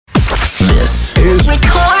This is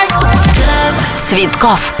Record Club.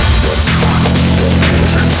 Цветкоff.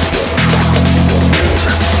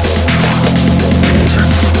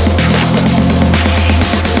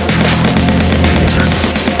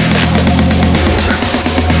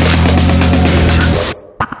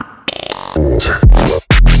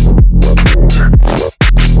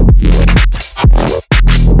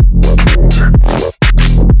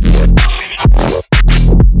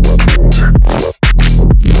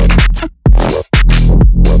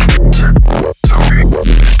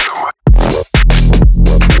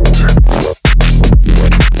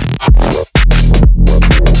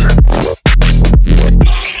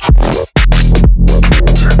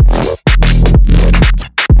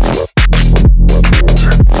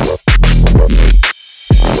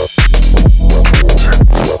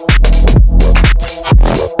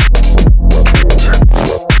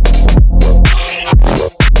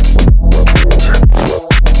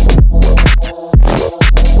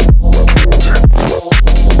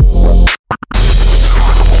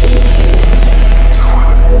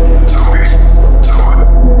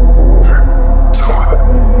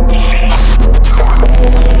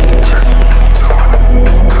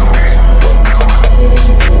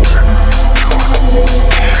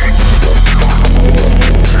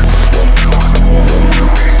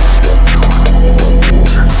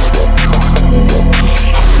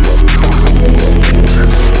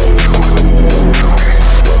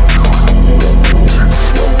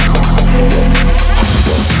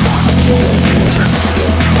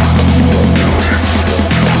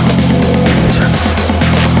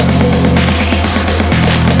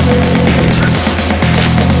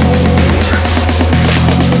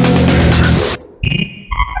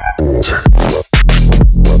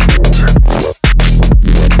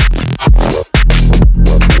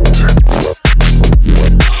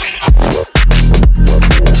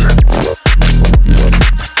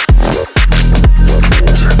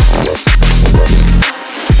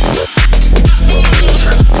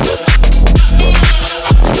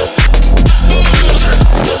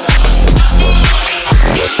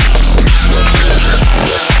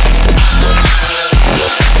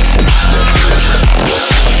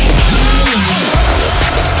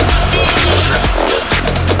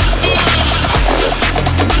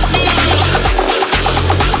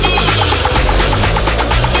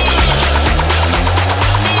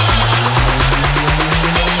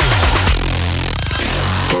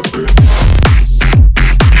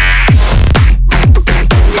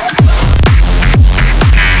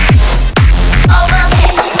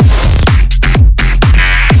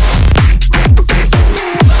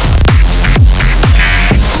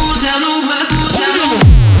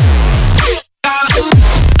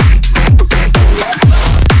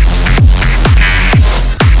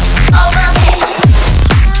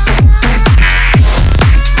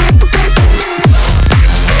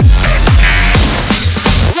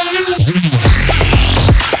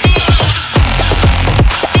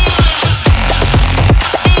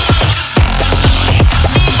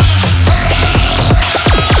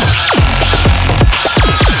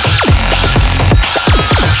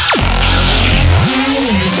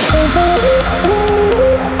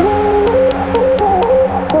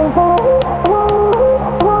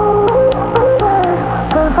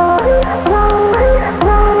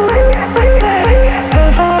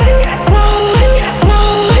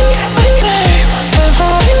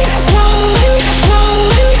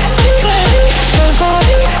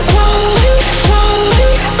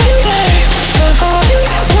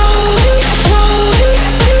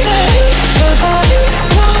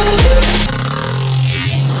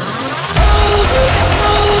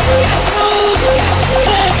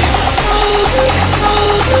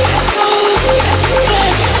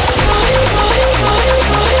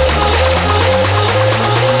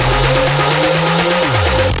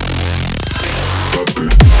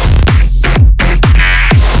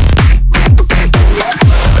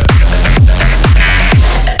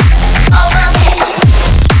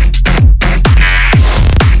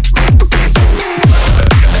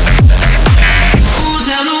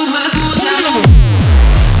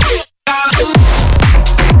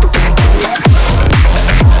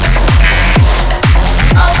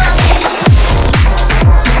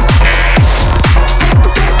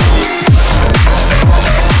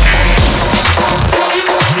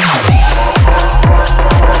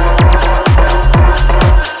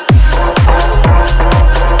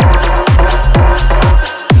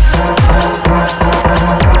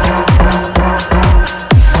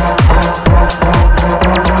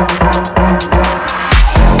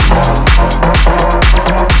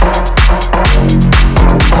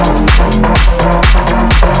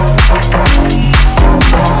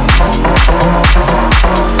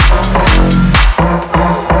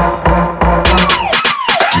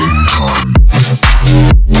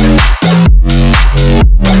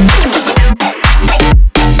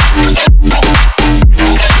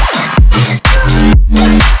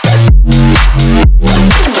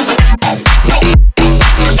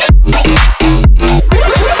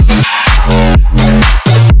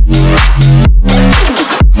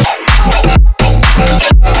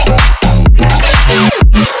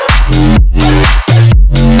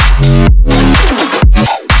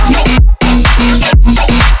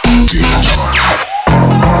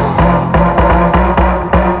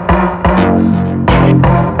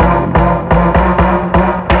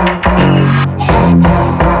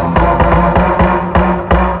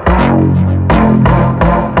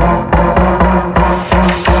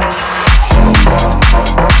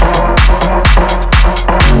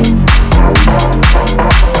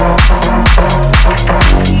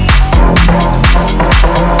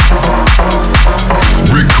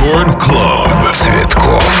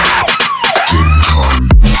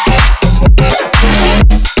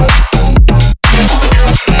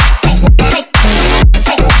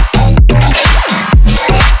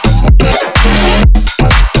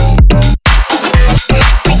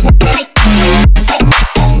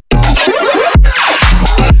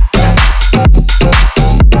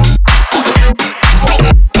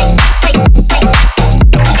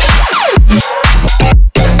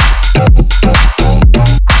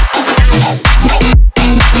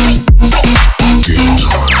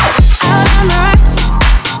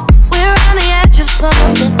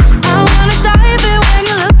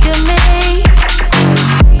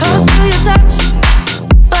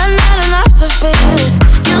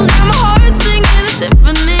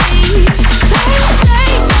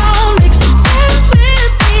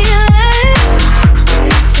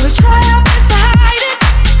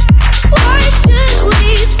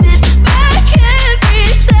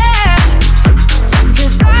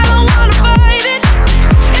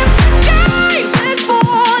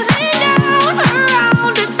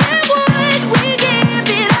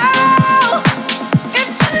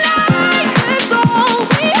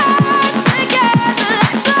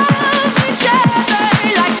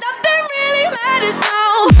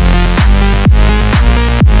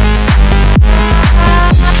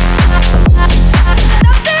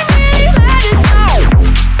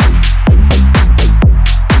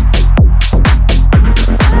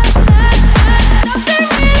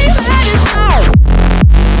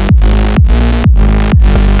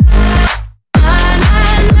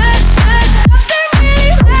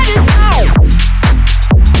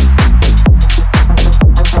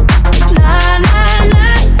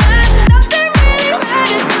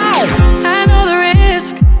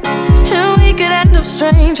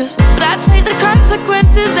 righteous, but I take the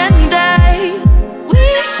consequences any day.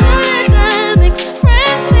 We shouldn't mix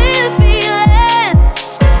friends with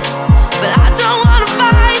feelings, but I don't wanna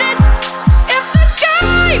fight it. If the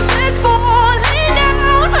sky was falling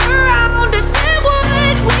down around us, then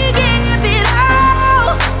would we give it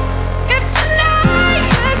all? If tonight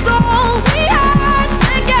is all we had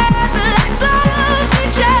together, let's love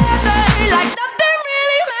each other like nothing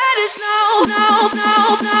really matters. No, no, no,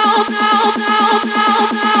 no, no, no, no,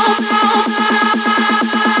 no, no, no.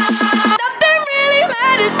 Nothing really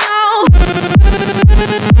matters. No.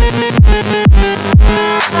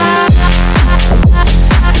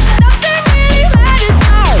 Nothing really matters. No. Nothing really matters.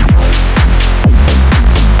 No.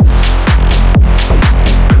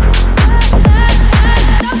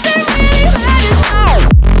 Nothing really matters. No.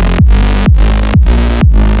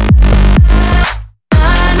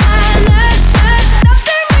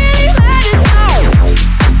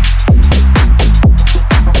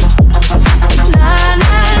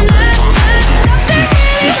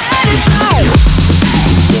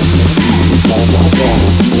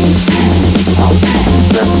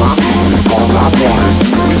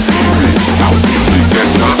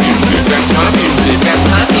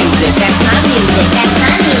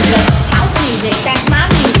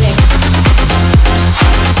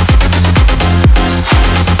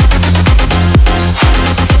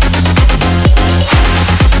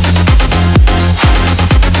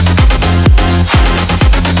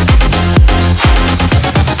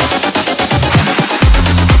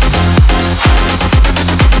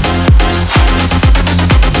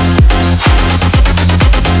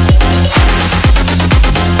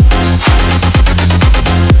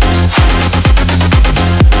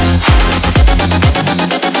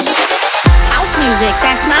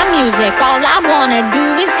 All I wanna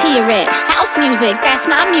do is hear it. House music, that's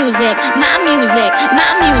my music. My music, my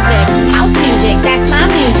music. House music, that's my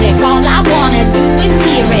music. All I wanna do is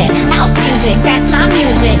hear it. House music, that's my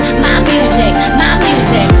music. My music, my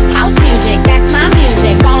music. House music, that's my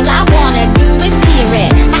music. All I wanna do is hear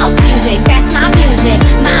it. House music, that's my music.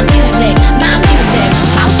 My music, my music.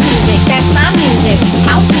 House music, that's my music.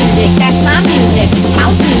 House music, that's my music.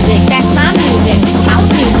 House music, that's my music. House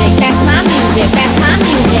music, that's my music. That's my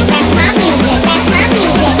music. That's my music. That's my music. That's my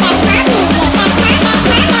music.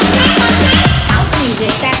 House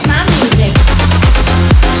music, that's my music.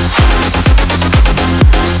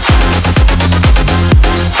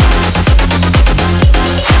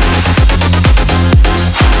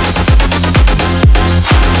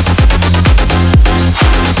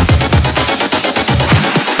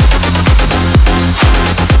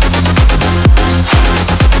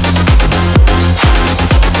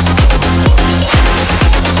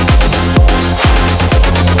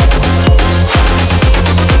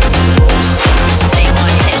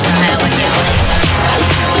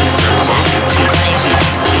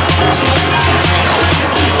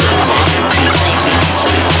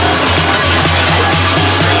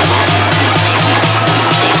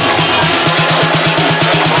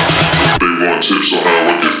 Tips on how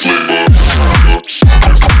I get flavor.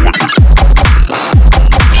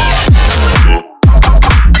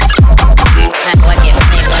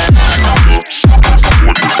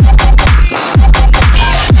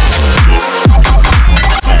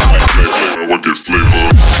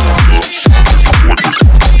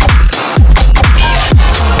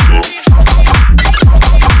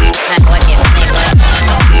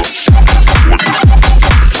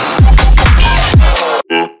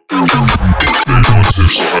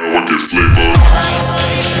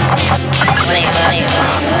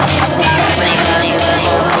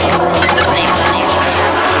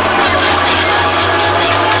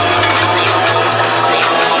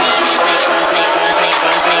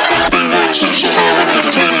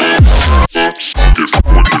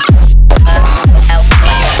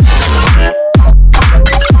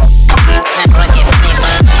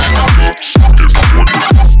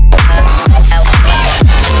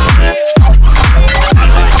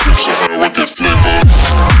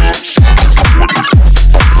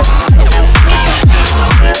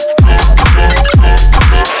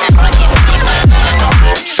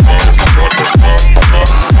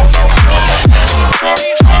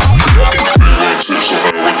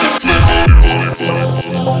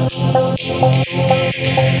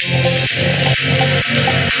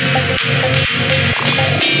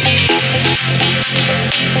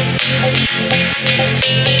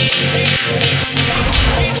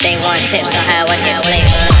 They want tips on how I get flavor.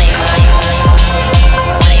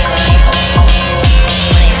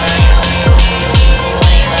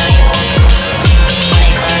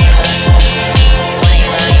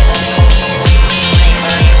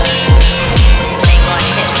 They want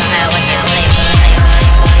tips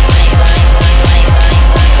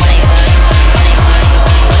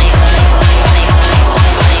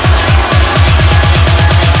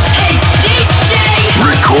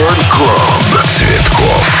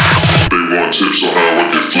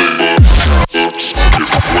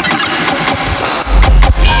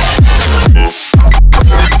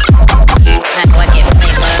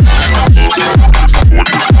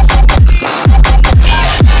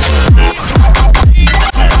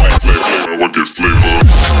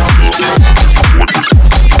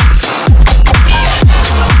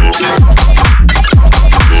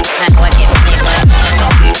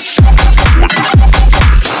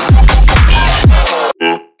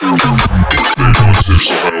One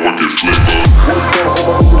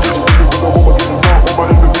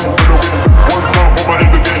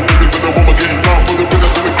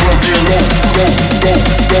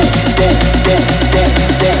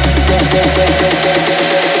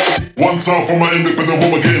time for my independent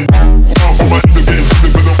home again. Time for my independent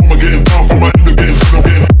home again. Time for my independent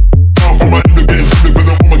again. Time for my independent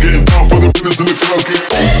home again. Time for the business in the club again.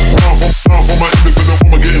 Time for my independent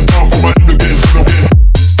home again. Time for my independent again.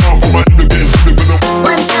 Time for my independent.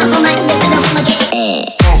 One time for my independent home again.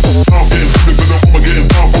 Time for my independent home again.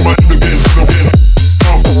 Time for my independent again.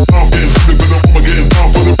 Time for my independent home again. Time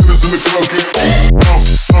for the business in the club again. Time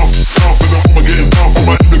for the home again. Time for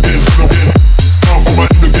my independent again. Time for my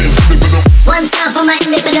independent. One time for my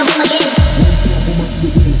independent home again.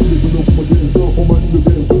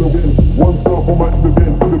 One time for my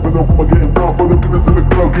independent home again. Time for the business in the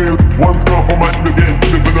club again. One time for my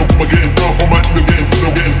independent home again. Time for my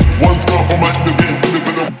independent again. One time for my independent.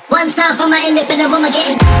 One time for my independent home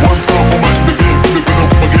again. One time for my independent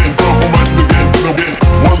home again. Time for my independent again.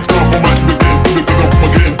 One time for my independent home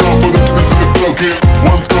again. Time for the business in the club again.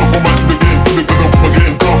 One time for my independent home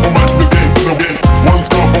again. Time for my independent again.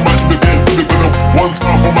 One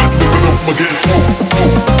time for my independent.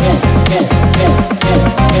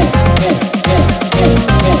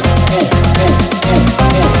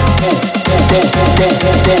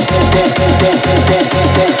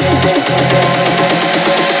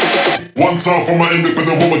 One time for my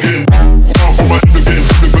independent home again. One time for my independent home again. Time for my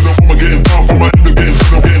independent home again. Time for my independent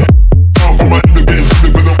again. Time for my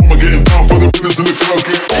independent home again. Time for the business in the club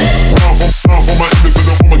again. Time for my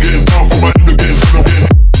independent home again. Time for my independent again.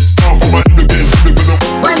 Time for my independent.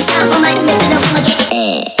 One time for my independent home again.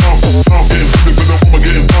 Time for my independent home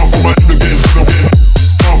again. Time for my independent again.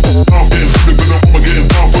 Time for my independent home again.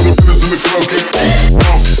 Time for the business in the club again.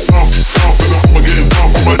 Time for the home again. Time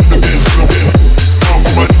for my independent again. Time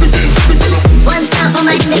for my independent. One time for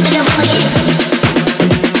my independent home again.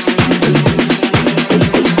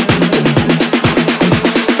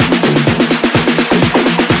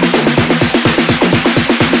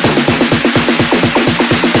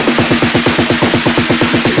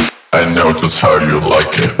 I know just how you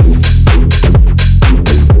like it.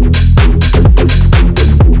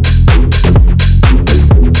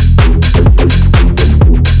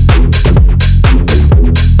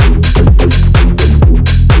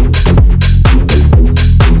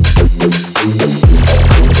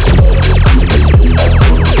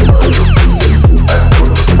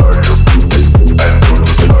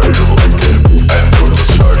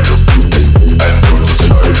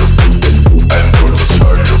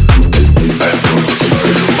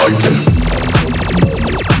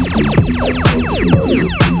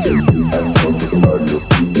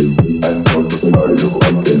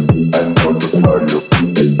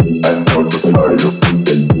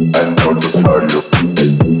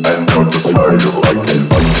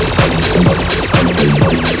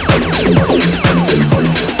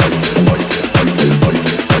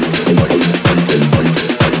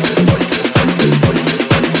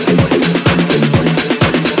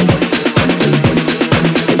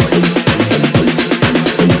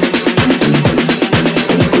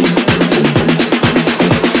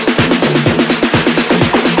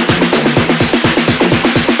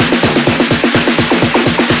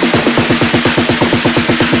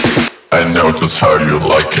 I know just how you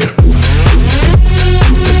like it.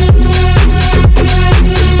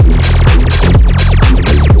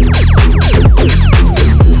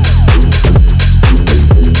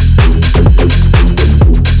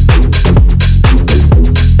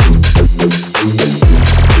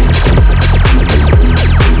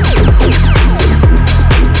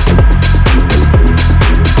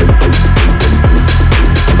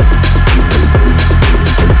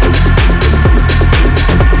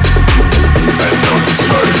 I know just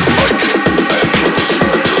how you like it.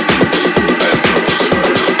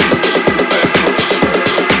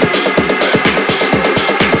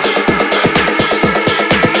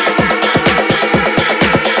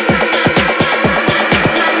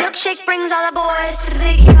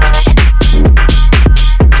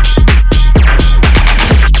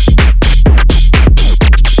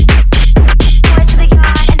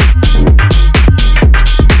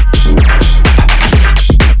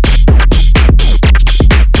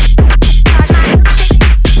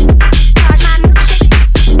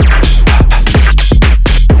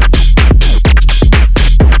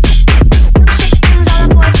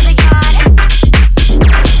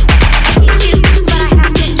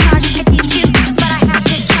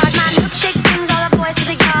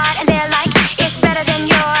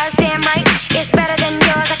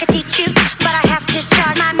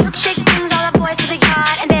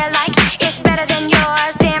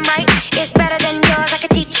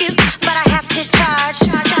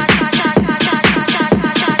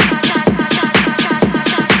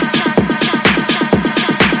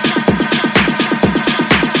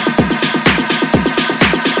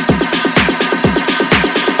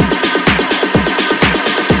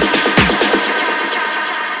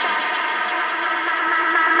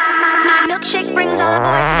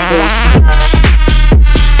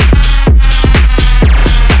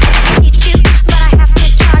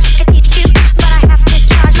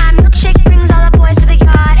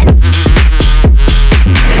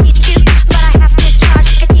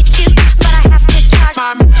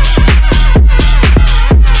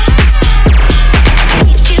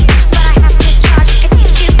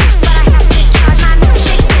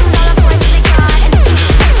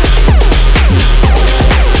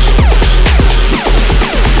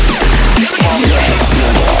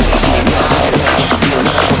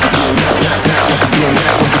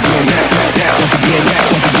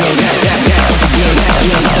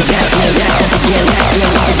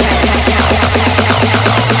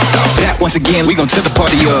 once again, we gon' tip the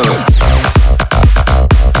party up.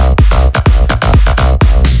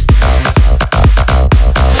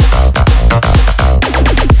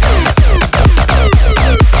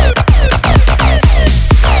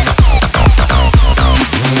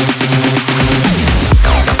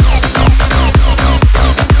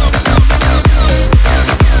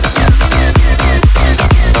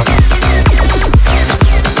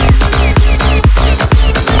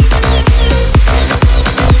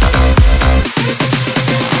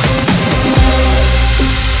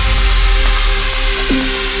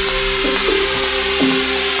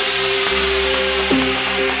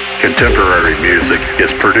 Contemporary music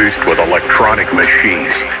is produced with electronic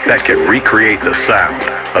machines that can recreate the sound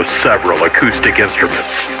of several acoustic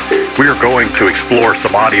instruments. We are going to explore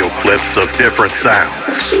some audio clips of different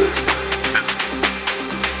sounds.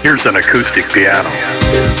 Here's an acoustic piano.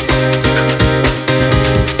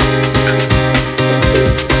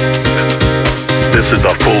 This is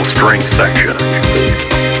a full string section.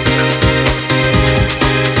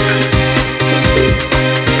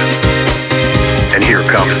 And here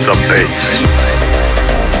comes the bass.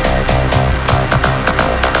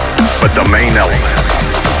 But the main element,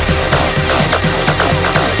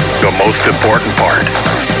 the most important part,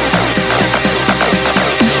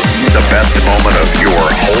 the best moment of your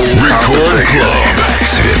whole conversation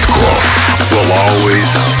Цветкоff will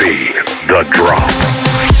always be the drop.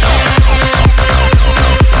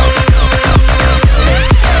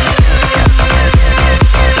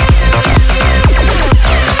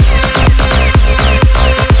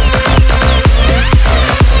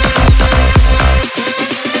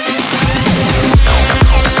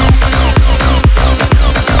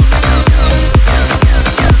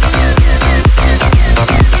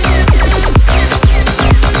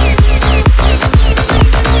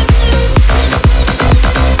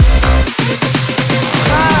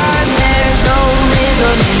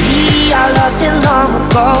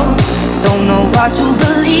 Hard to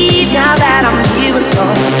believe now that I'm here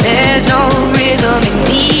alone. There's no rhythm in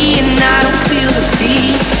me and I don't feel the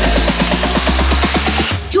beat.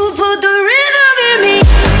 You put the rhythm in me.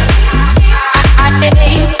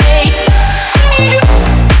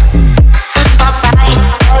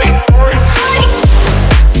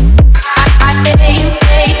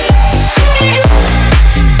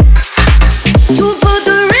 You put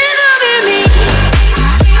the rhythm in me.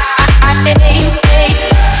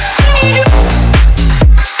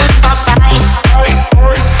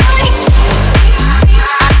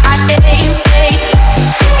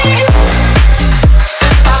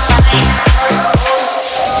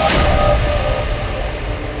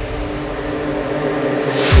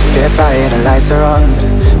 Get by and the lights are on.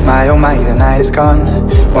 My oh my, the night is gone.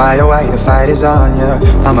 Why oh why, the fight is on, yeah.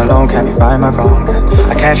 I'm alone, can't be right my wrong.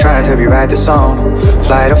 I can't try to rewrite the song.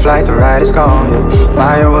 Flight or flight, the ride is gone, yeah.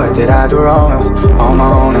 My oh, what did I do wrong? On my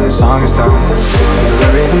own and the song is done. Feel the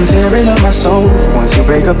rhythm tearing up my soul. Once you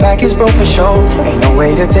break a back, it's broke for sure. Ain't no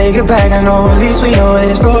way to take it back, I know. At least we know that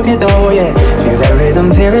it's broken though, yeah. Feel that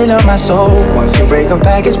rhythm tearing up my soul. Once you break a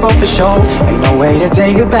back, it's broke for sure. Ain't no way to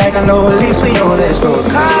take it back, I know. At least we know that it's broken.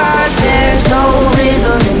 Cause there's no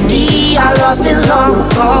rhythm in me, I lost it long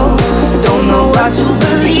ago. Don't know what to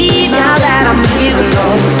believe now that I'm here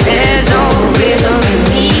alone. There's no rhythm in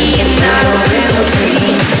me and I don't feel the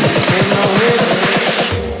beat. There's no rhythm.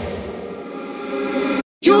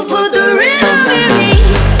 You put the rhythm in me.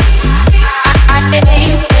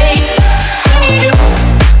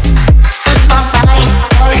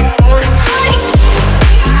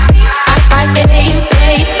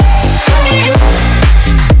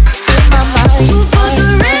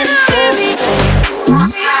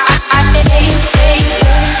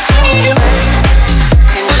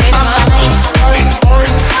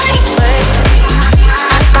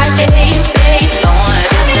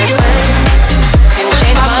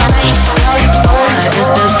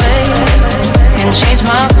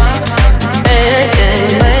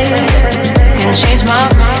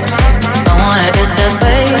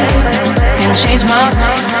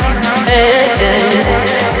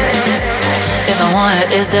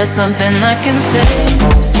 Is there something I can say?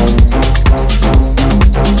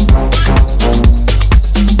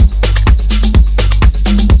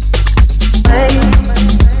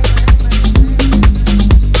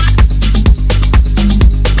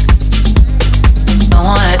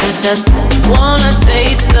 Wanna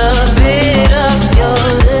taste a bit of your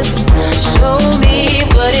lips. Show me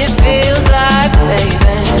what it feels like,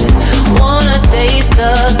 baby. Wanna taste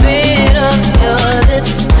a bit of your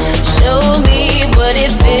lips. Show me what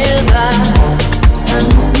it feels like.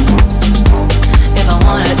 If I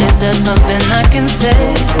want it, is there something I can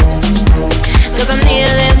say? 'Cause I need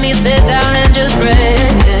to let me sit down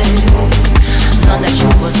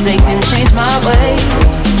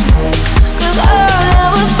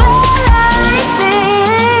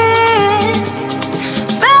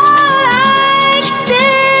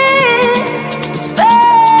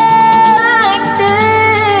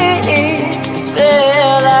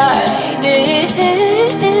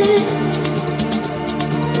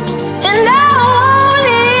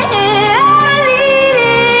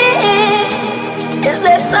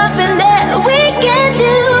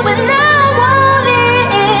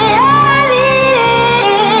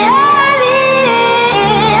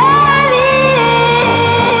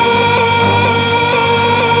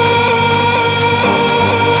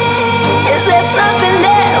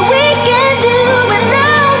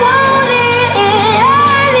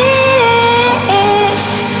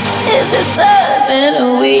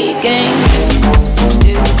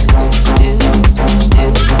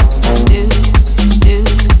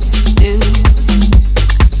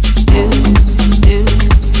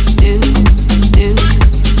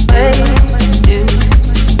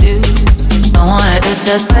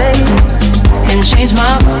to say and change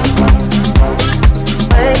my way.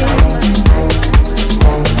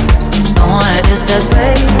 Don't wanna just to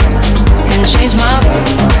say and change my way.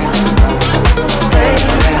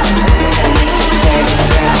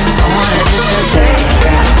 Don't wanna just to say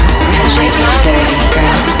and change my way.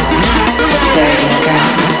 Dirty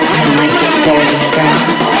girl, I like it dirty girl.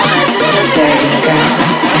 Dirty girl,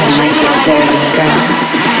 I like it dirty girl.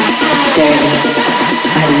 Dirty,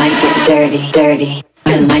 I like it dirty, dirty,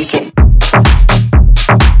 I like it.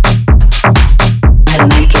 I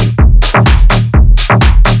like it.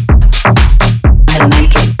 I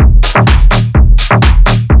like it.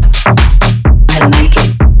 I like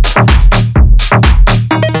it. I like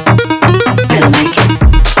it.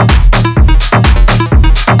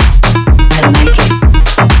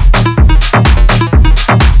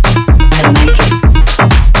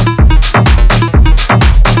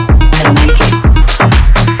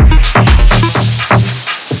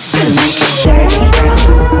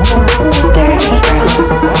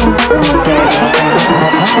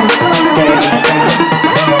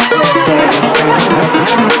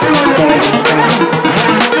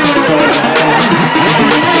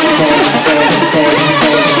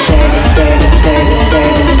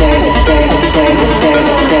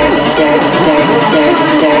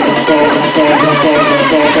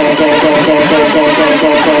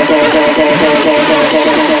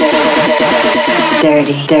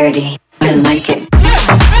 Dirty, dirty, I like it.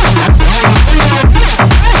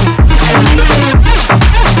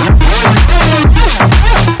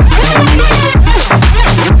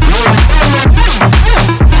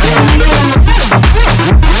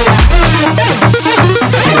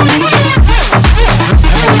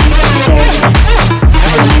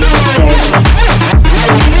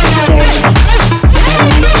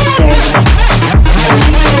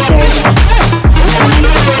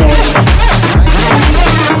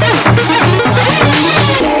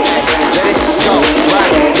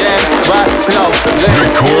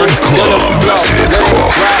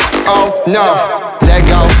 No, let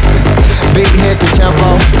go. Beat hit the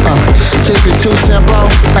tempo. Took it too simple.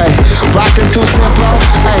 Ay, rockin' too simple.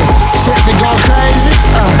 Ay, shit be going crazy.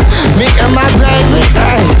 Me and my baby.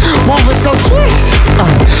 Ay, moving so sweet.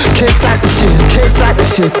 Kiss out the shit. Kiss out the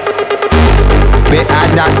shit. Bit I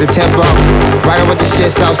knock the tempo. Riding with the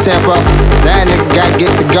shit so simple. That nigga gotta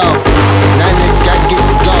get to go. That nigga gotta get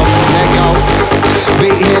to go. Let go.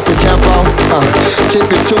 Beat hit the tempo, tip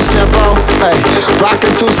it too simple, ay, rockin'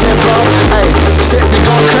 too simple, ay, shit be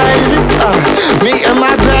going crazy, me and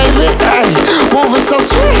my baby, ay, moving so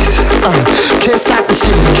sweet, can't stop the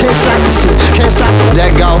shit, can't stop the shit, can't stop the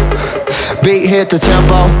let go. Beat hit the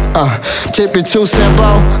tempo, tip it too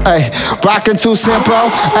simple, ay, rockin' too simple,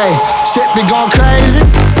 ay, shit be going crazy.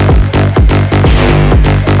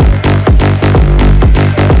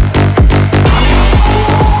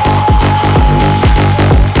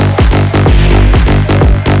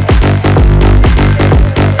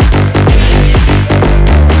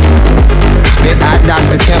 Knock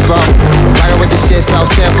the tempo, rockin' with the shit so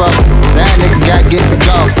simple. That nigga gotta get to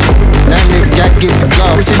go. That nigga gotta get to go.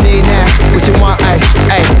 What you need now? What you want? Ay,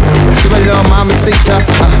 ay. She my little mamacita.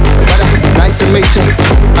 Brother, nice to meet you.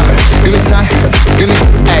 Give me some, give me,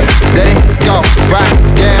 ay. Let it go, right,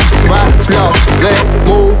 yeah, right, slow. Let it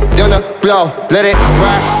move, down the flow. Let it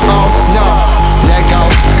ride, oh no, let go.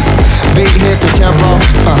 Beat hit the tempo,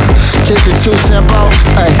 tip it too simple,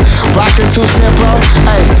 ay, rockin' too simple,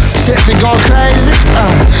 ay, shit be going crazy,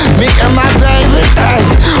 me and my baby, ay,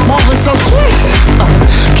 moving so sweet,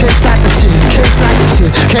 can't stop the shit, can't stop the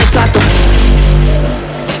shit, can't stop the.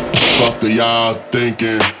 Fuck are y'all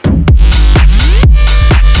thinking?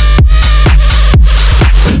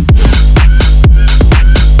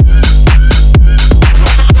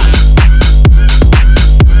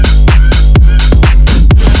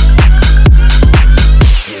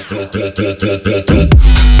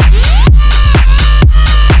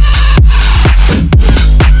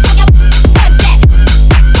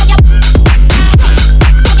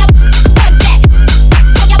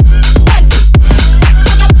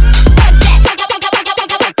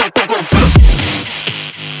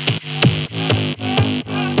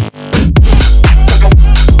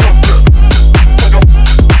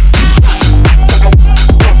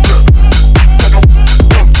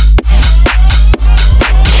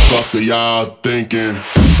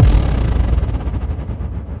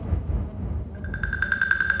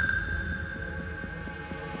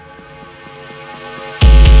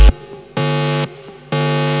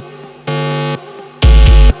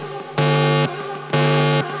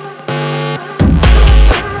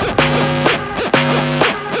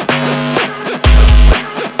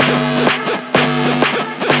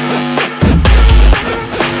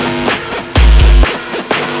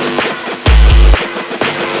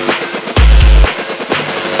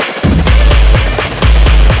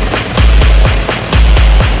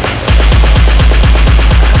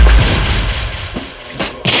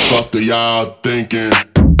 fuck are y'all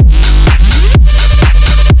thinking?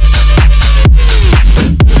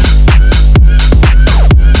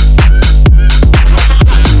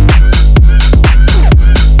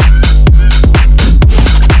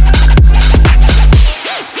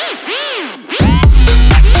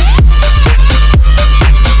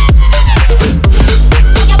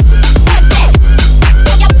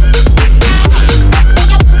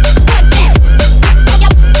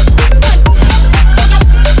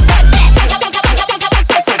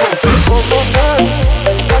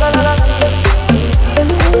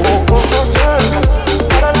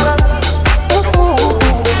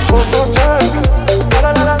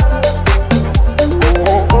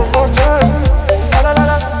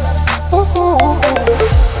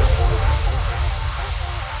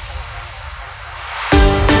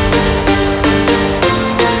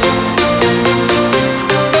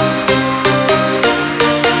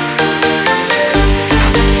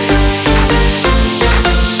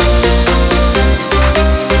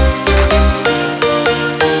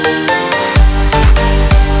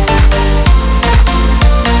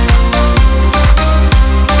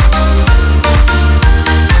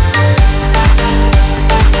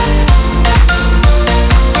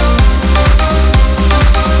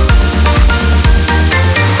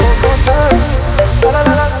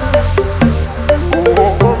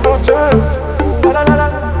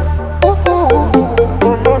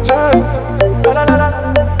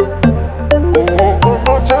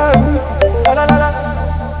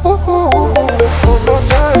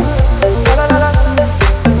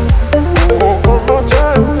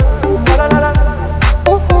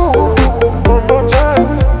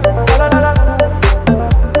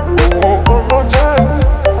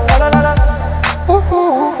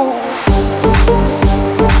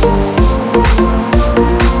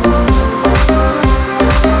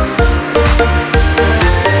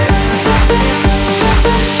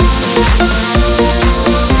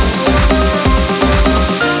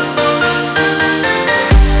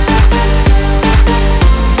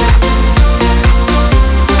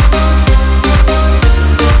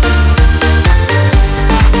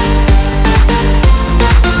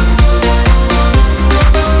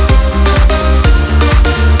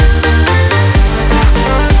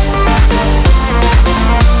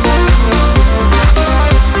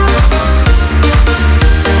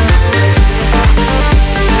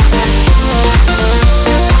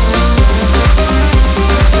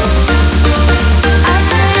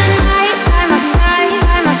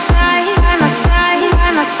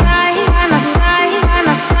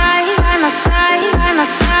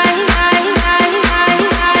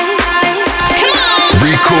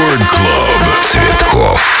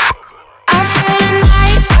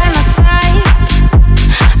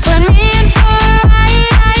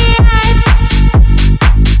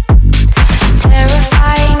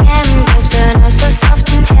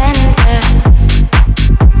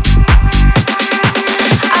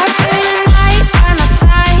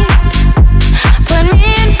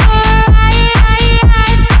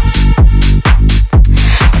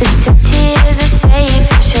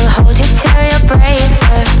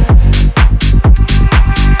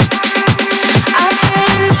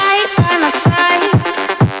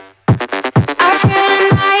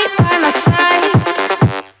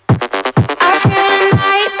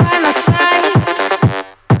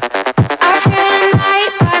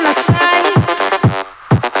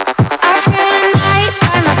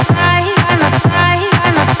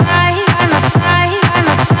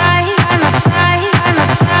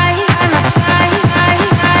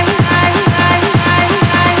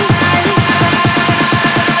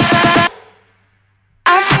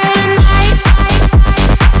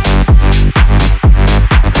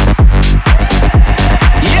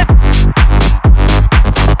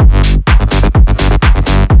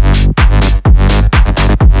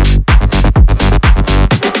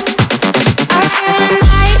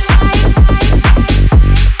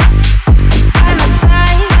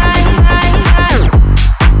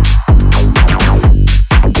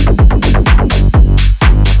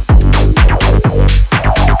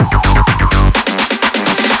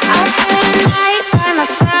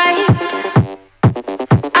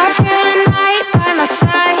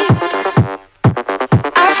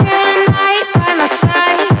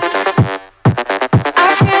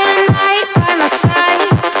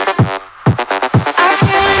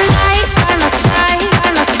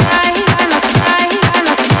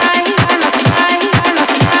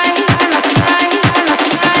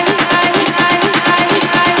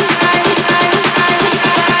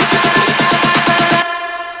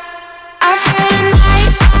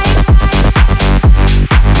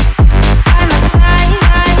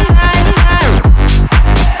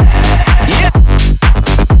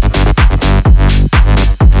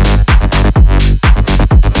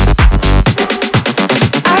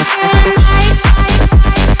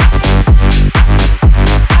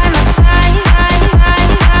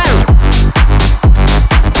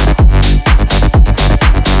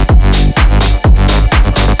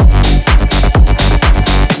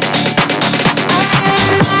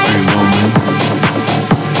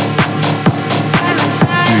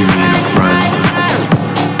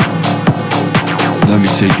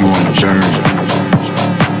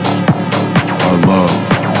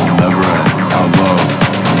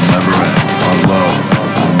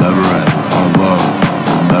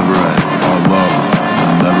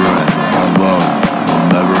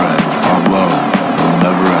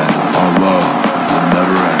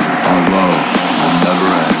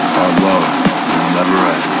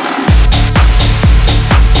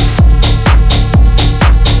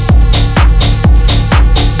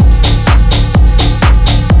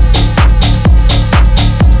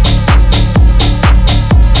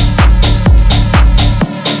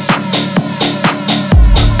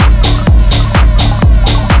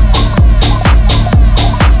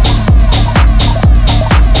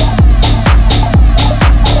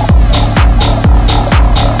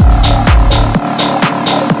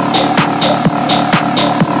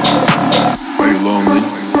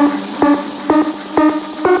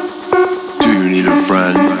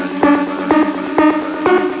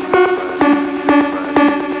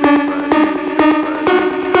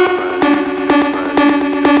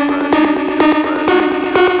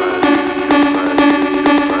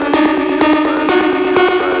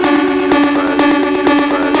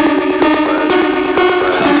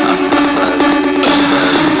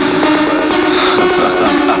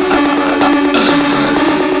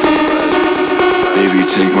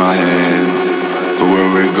 take my hand, but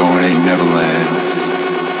where we're going ain't Neverland.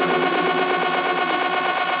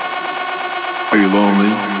 Are you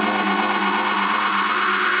lonely?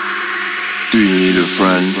 Do you need a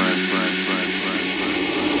friend?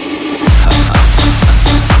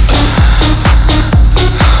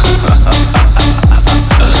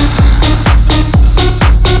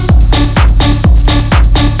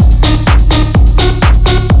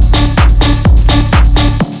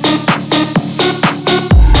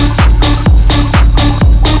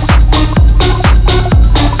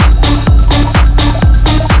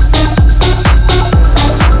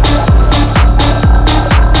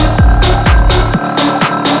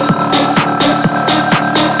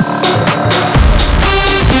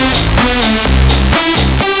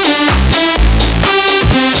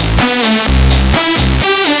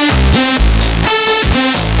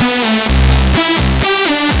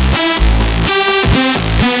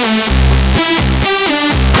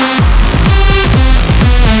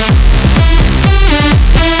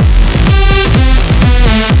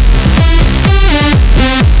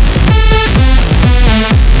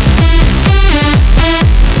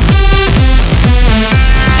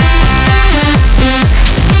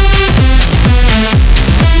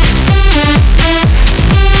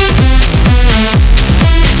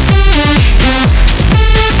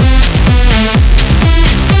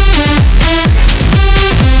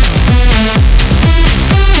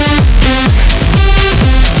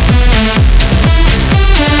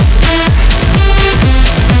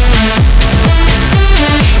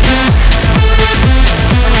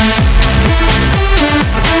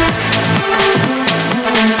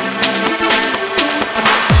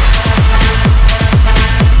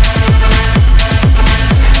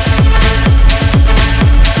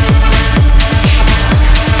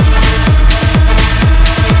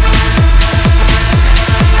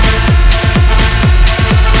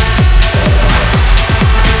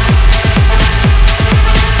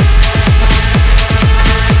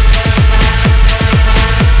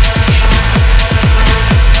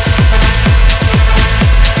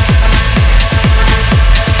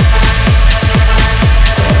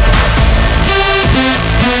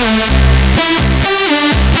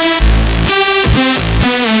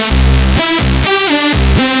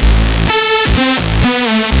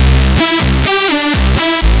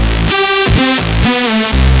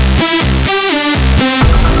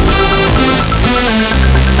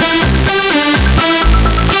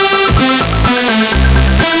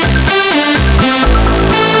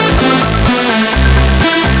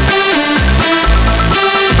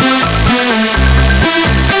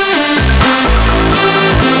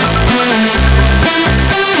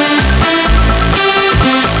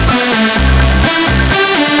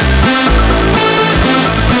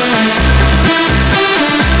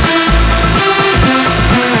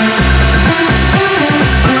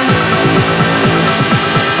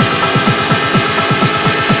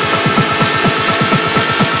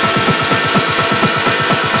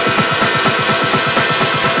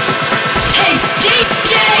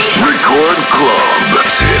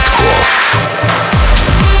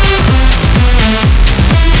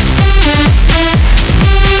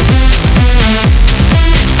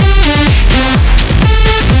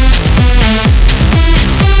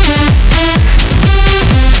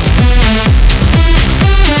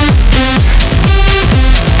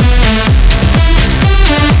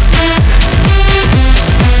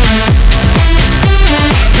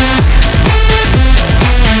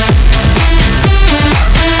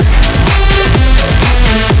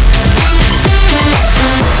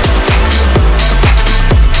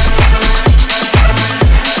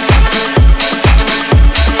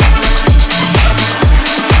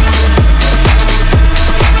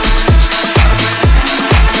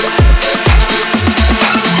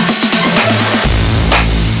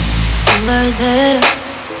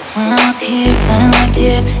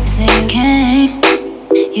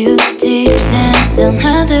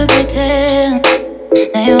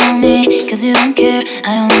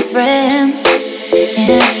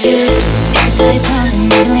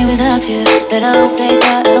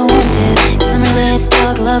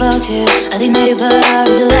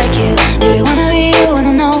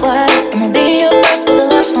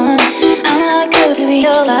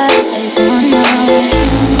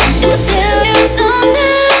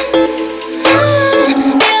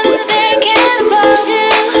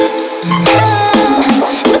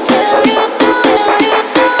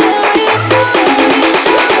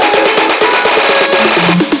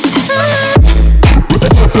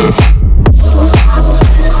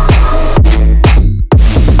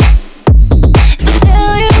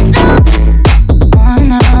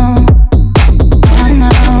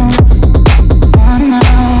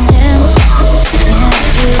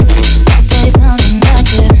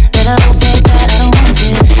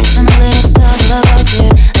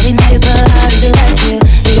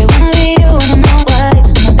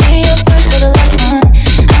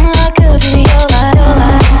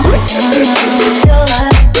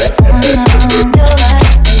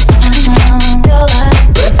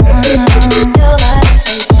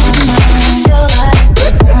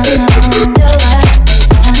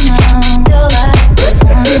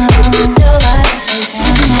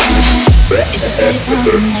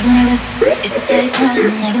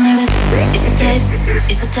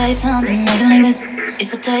 taste something I can live with.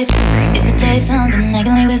 If it taste something I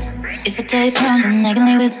can live with. If it taste something I can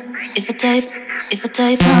live with. If it taste something I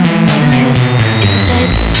can live with. If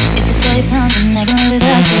it taste something I can live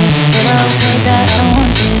without you. But I will say that I don't want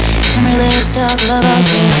to. Cause I'm really stuck all about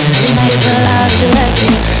you. Every night but I really like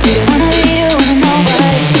you. You don't wanna be you, wanna know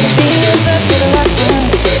why. Wanna be your first or the last one.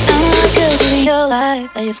 I'm not good to be your life.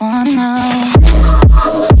 I just wanna know.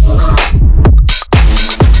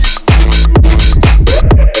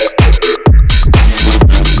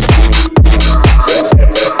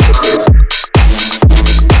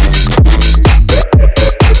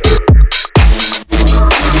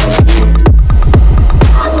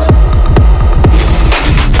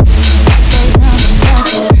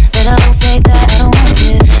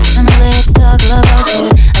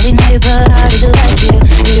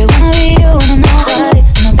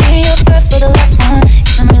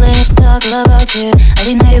 Stuck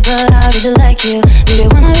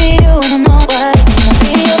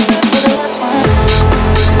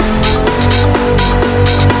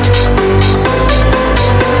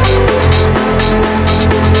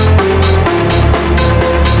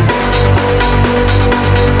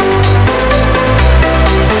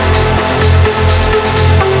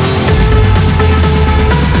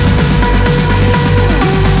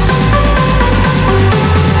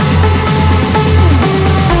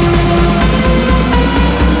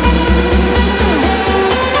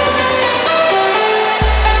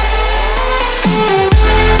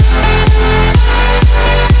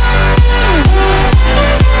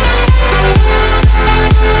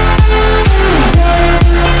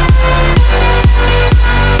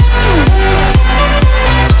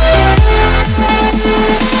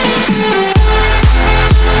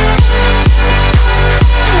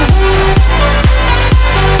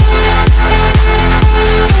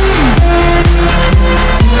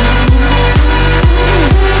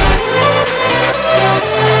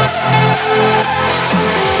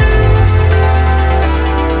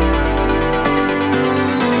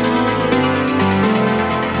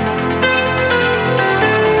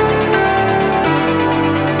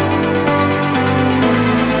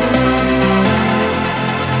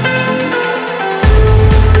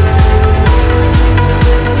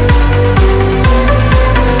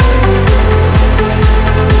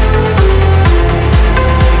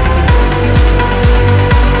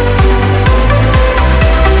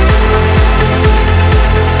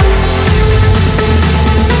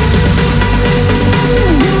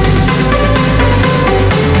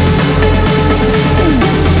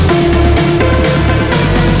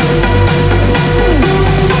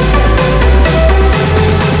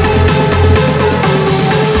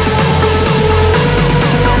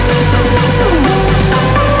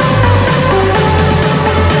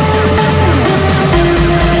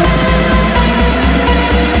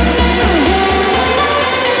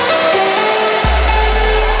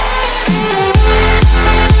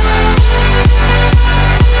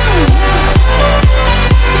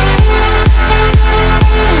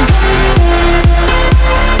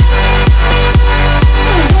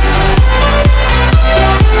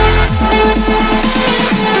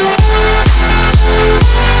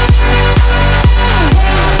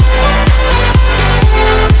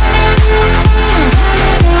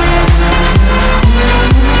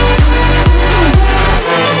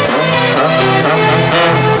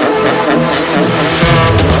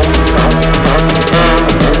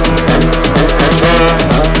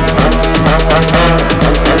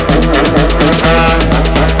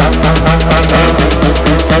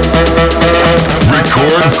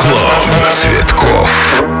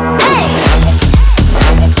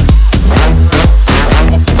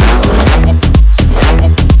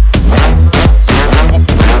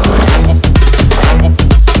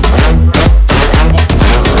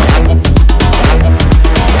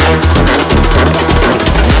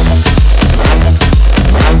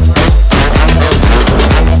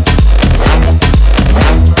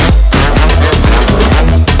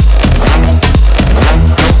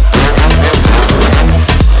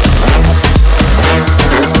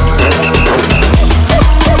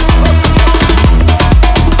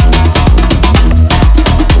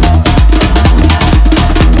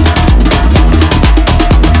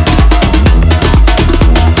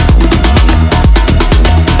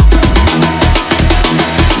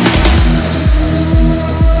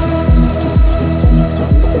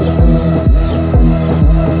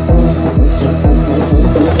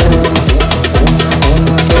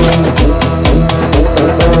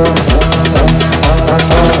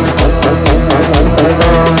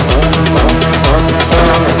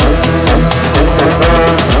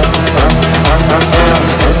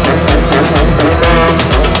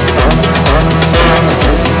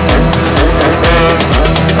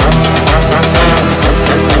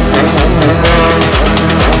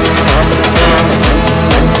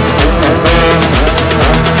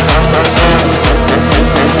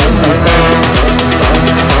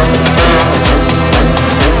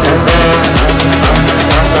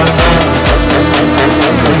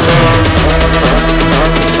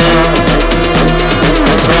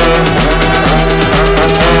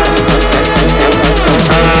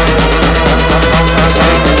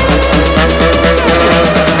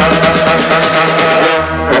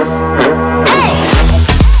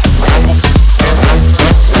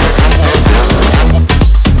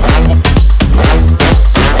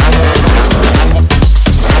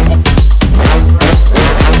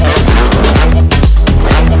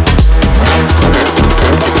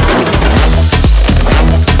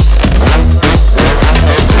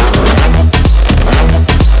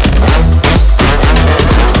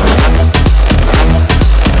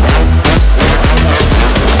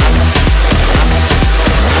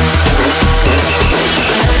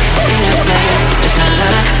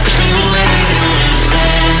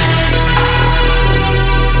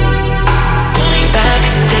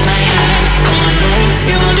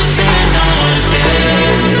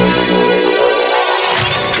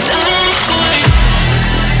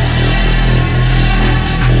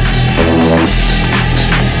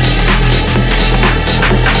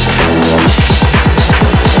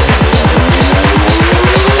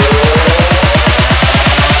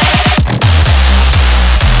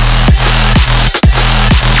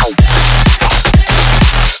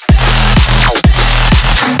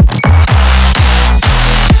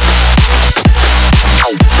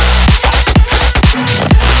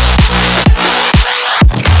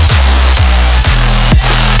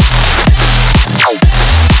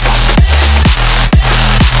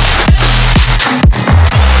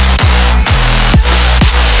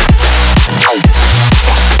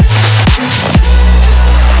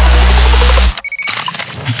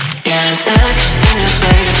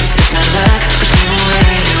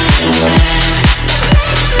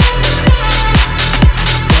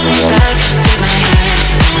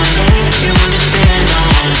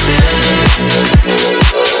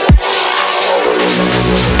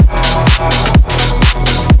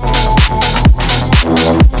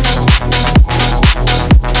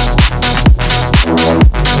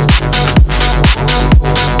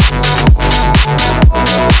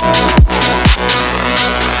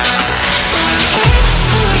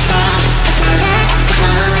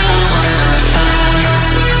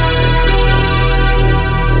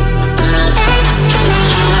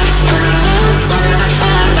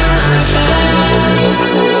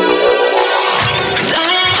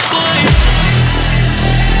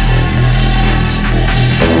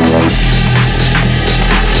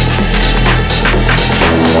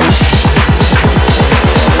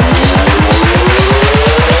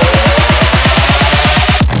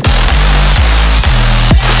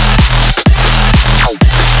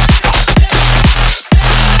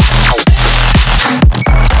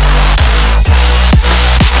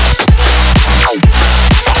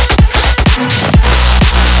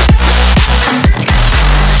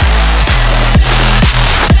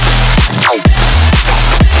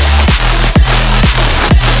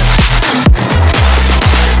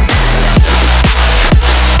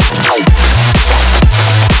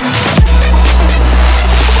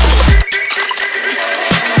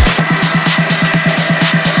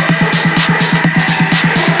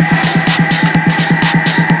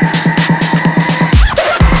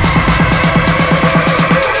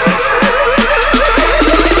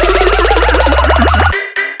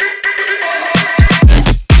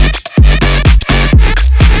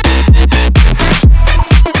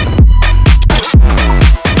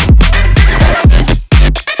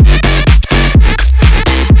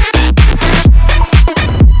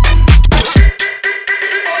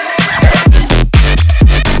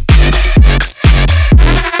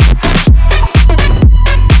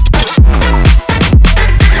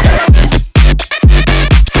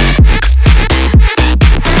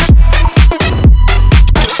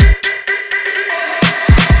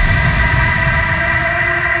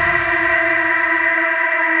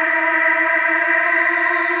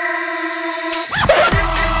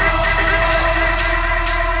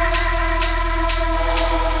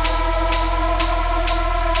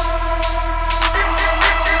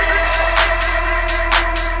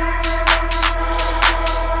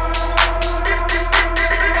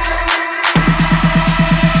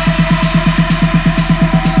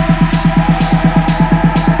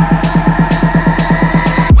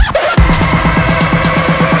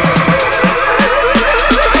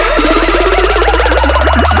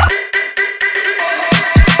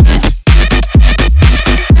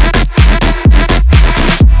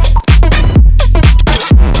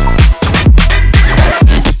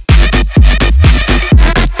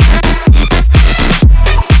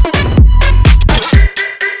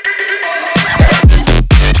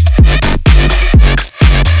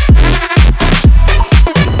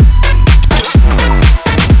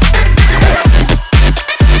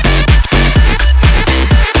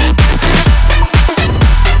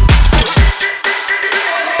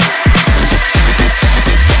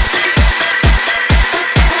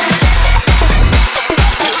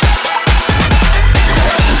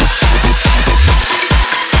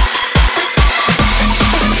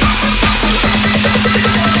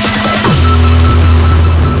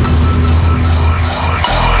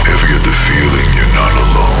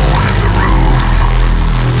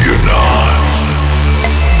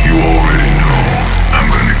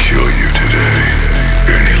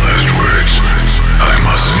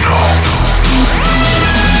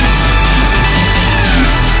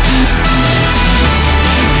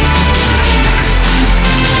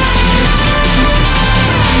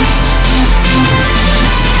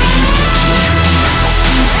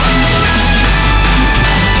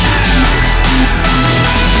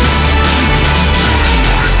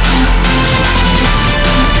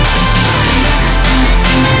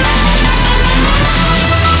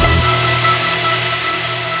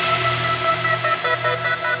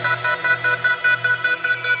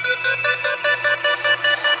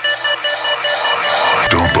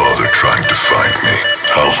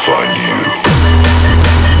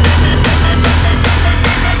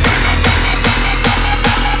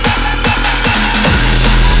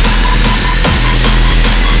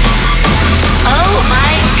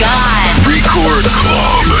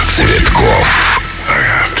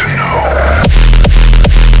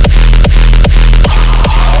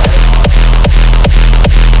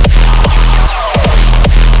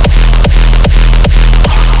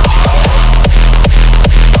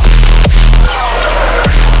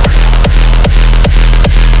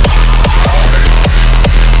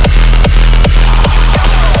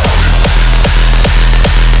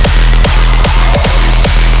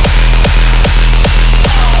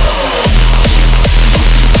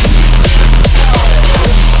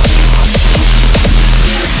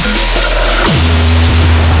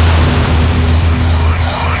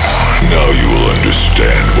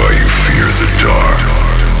understand why you fear the dark.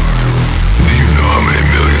 Do you know how many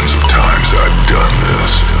millions of times I've done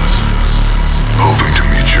this? Hoping to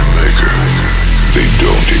meet your maker. They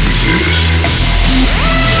don't exist.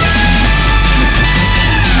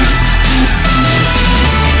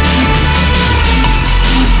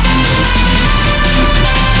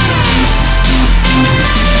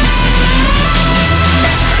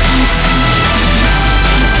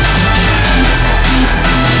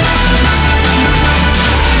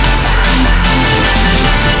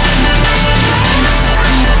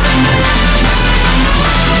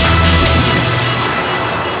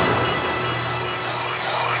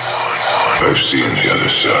 I've seen the other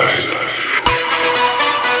side.